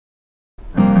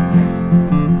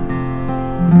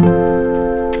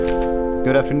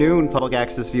afternoon, public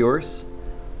access viewers.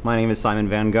 My name is Simon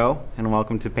Van Gogh, and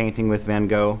welcome to Painting with Van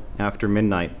Gogh After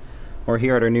Midnight. We're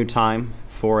here at our new time,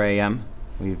 4 a.m.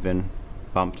 We've been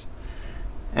bumped.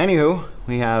 Anywho,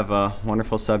 we have a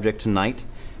wonderful subject tonight.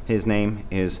 His name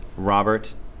is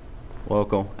Robert.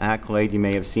 Local accolade. You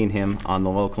may have seen him on the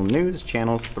local news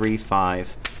channels 3,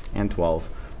 5, and 12.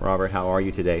 Robert, how are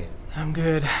you today? I'm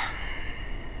good.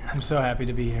 I'm so happy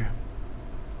to be here.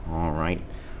 All right.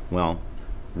 Well,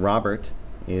 Robert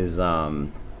is, we're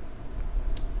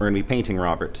going to be painting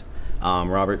Robert.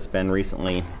 Robert's been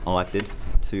recently elected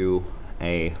to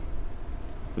a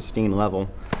pristine level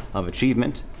of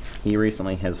achievement. He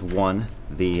recently has won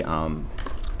the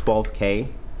 12K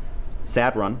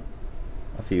sad run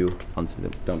a few months,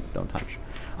 don't touch.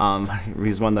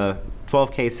 He's won the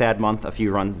 12K sad month a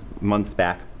few months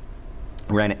back,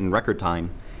 ran it in record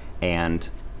time, and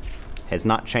has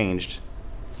not changed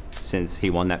since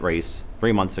he won that race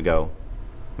 3 months ago.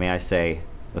 May I say,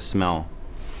 the smell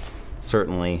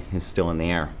certainly is still in the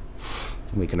air.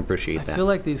 We can appreciate that. I feel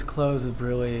like these clothes have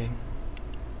really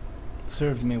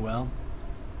served me well.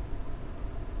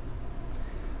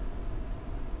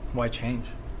 Why change?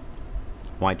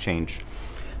 Why change?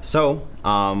 So,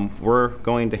 we're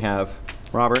going to have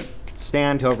Robert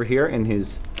stand over here in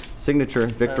his signature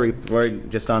victory,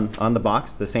 just on the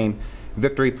box, the same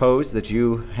victory pose that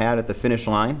you had at the finish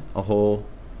line a whole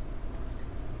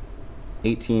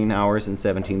 18 hours and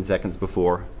 17 seconds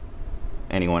before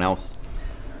anyone else.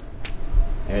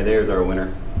 Hey, there's our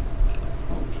winner.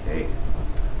 Okay.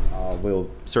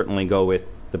 We'll certainly go with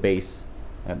the base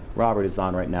that Robert is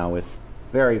on right now with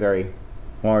very, very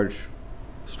large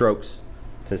strokes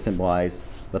to symbolize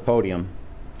the podium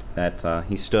that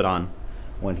he stood on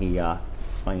when he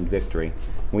claimed victory.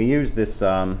 We use this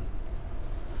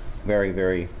very,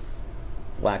 very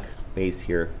black base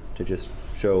here to just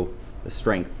show the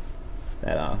strength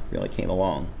that really came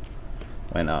along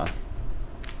when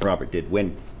Robert did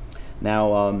win.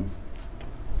 Now,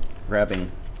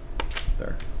 grabbing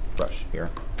the brush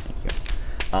here, thank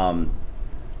you.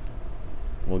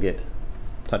 We'll get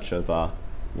a touch of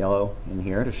yellow in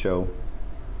here to show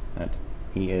that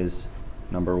he is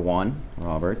number one,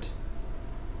 Robert,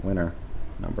 winner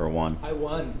number one. I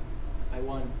won.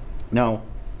 No.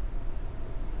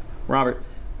 Robert,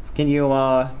 can you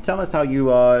tell us how you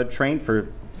trained for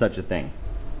such a thing?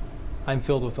 I'm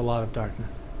filled with a lot of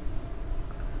darkness.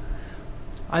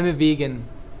 I'm a vegan,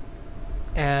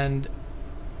 and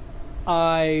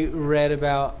I read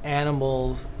about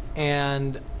animals,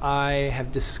 and I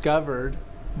have discovered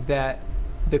that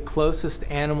the closest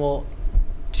animal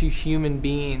to human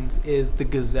beings is the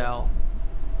gazelle.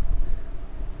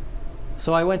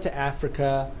 So I went to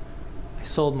Africa, I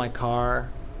sold my car,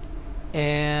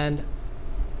 and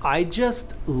I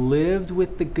just lived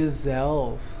with the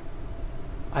gazelles.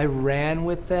 I ran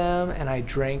with them, and I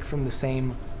drank from the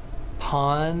same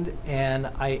pond, and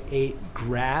I ate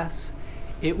grass.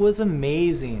 It was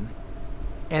amazing.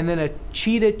 And then a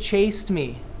cheetah chased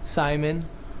me, Simon.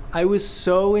 I was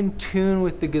so in tune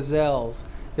with the gazelles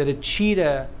that a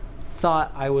cheetah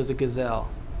thought I was a gazelle.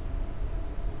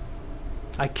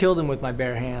 I killed him with my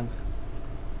bare hands.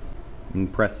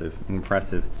 Impressive,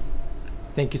 impressive.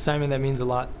 Thank you, Simon. That means a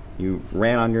lot. You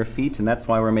ran on your feet, and that's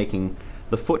why we're making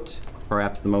the foot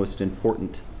perhaps the most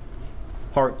important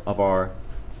part of our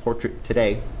portrait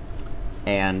today,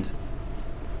 and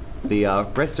the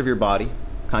rest of your body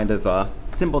kind of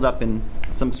symboled up in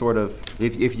some sort of,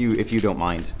 if you don't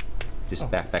mind,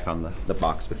 just back on the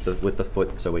box with the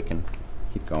foot so we can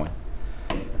keep going.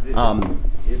 Our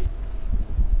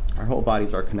whole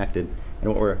bodies are connected, and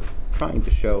what we're trying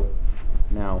to show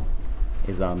now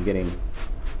is getting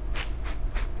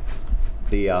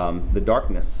the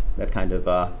darkness that kind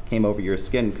of came over your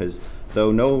skin, because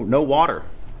though no water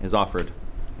is offered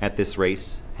at this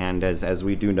race, and as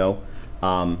we do know,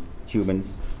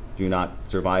 humans do not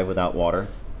survive without water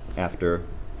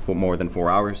for more than 4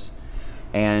 hours,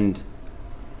 and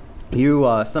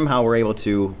you somehow were able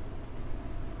to,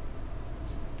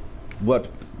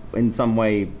 in some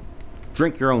way,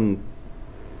 drink your own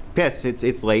piss.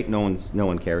 It's late. No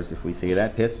one cares if we say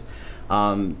that, piss.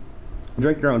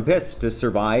 Drink your own piss to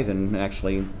survive and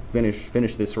actually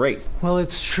finish this race. Well,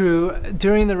 it's true.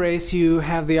 During the race, you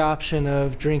have the option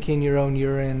of drinking your own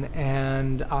urine,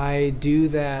 and I do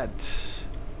that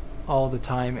all the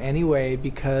time anyway,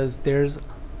 because there's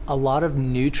a lot of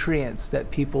nutrients that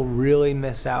people really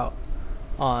miss out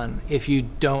on if you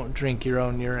don't drink your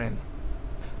own urine.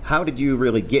 How did you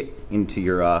really get into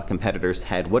your competitor's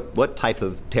head? What type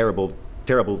of terrible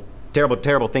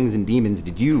things and demons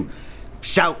did you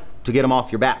shout to get them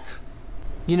off your back?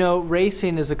 You know,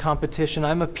 racing is a competition.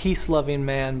 I'm a peace-loving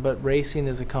man, but racing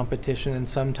is a competition, and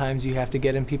sometimes you have to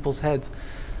get in people's heads.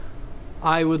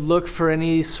 I would look for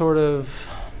any sort of...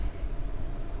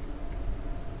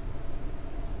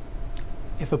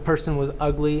 If a person was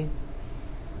ugly,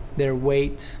 their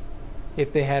weight,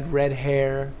 if they had red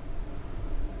hair,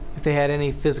 if they had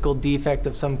any physical defect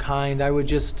of some kind, I would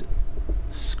just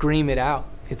scream it out.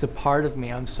 It's a part of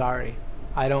me. I'm sorry.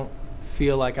 I don't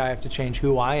feel like I have to change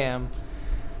who I am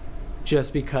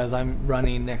just because I'm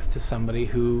running next to somebody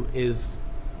who is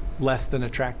less than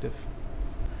attractive.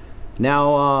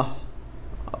 Now,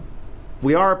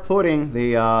 we are putting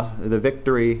the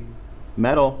victory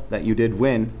medal that you did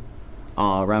win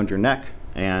around your neck,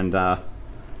 and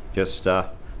just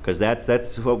because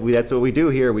that's what we do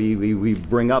here. We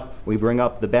bring up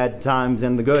the bad times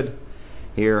and the good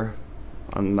here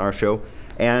on our show,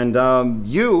 and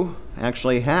you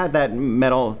actually had that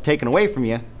medal taken away from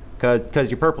you because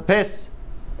your purple piss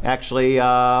actually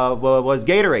was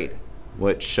Gatorade,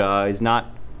 which is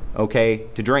not okay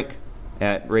to drink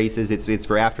at races. It's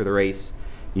for after the race.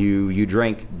 You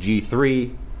drink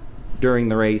G3 during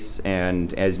the race,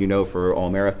 and as you know, for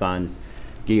all marathons,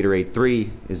 Gatorade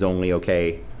 3 is only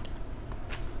okay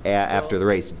after the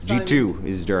race. Simon, G2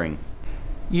 is during.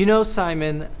 You know,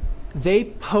 Simon, they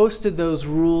posted those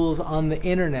rules on the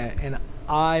internet, and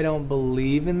I don't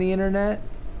believe in the internet.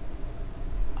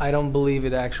 I don't believe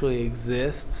it actually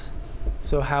exists.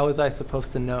 So how was I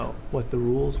supposed to know what the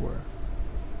rules were?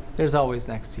 There's always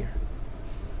next year.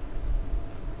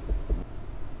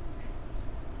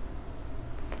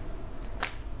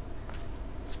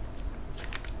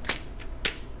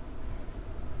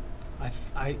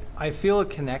 I feel a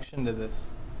connection to this.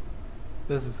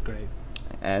 This is great.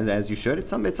 As you should. It's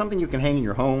something you can hang in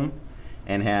your home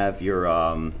and have your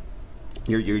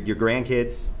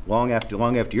grandkids long after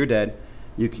you're dead.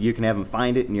 You can have them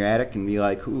find it in your attic and be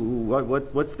like,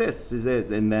 what's this? Is it?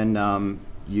 And then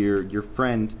your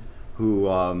friend who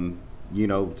you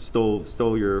know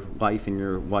stole your life and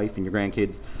your wife and your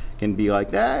grandkids can be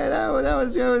like, that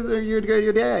was your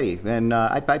daddy, and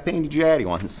I painted your daddy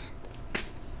once.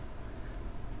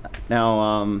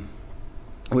 Now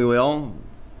we will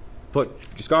put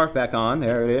your scarf back on.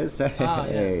 There it is.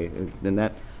 Hey, yes. And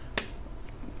that.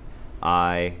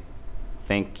 I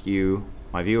thank you,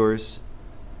 my viewers,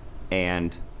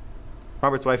 and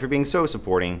Robert's wife for being so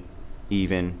supporting,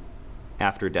 even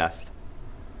after death,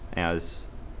 as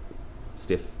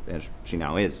stiff as she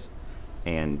now is.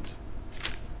 And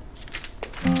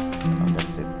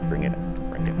let's bring it in.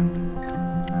 Bring it in.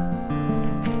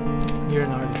 You're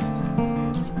an artist.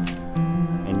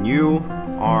 And you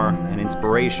are an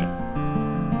inspiration.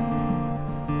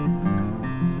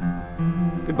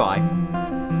 Goodbye.